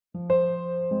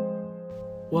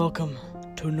Welcome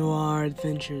to Noir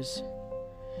Adventures.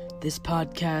 This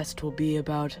podcast will be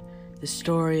about the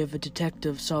story of a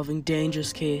detective solving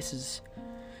dangerous cases.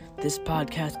 This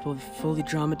podcast will be fully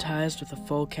dramatized with a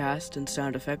full cast and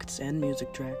sound effects and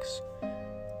music tracks.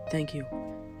 Thank you.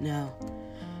 Now,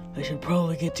 I should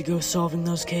probably get to go solving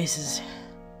those cases.